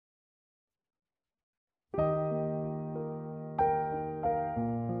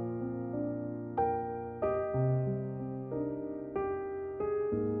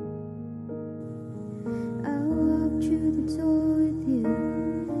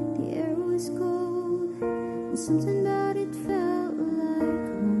Something about it felt like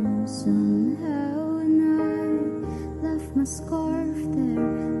home somehow. And I left my scarf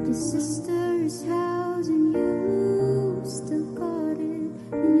there, your sister's house, and you still got it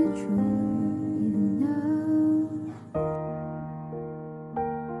in your drawer even now.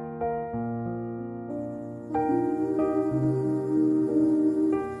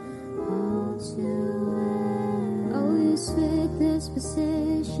 All too well. Oh, you sweet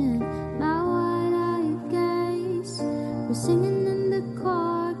disposition, my wide-eyed gaze. We're singing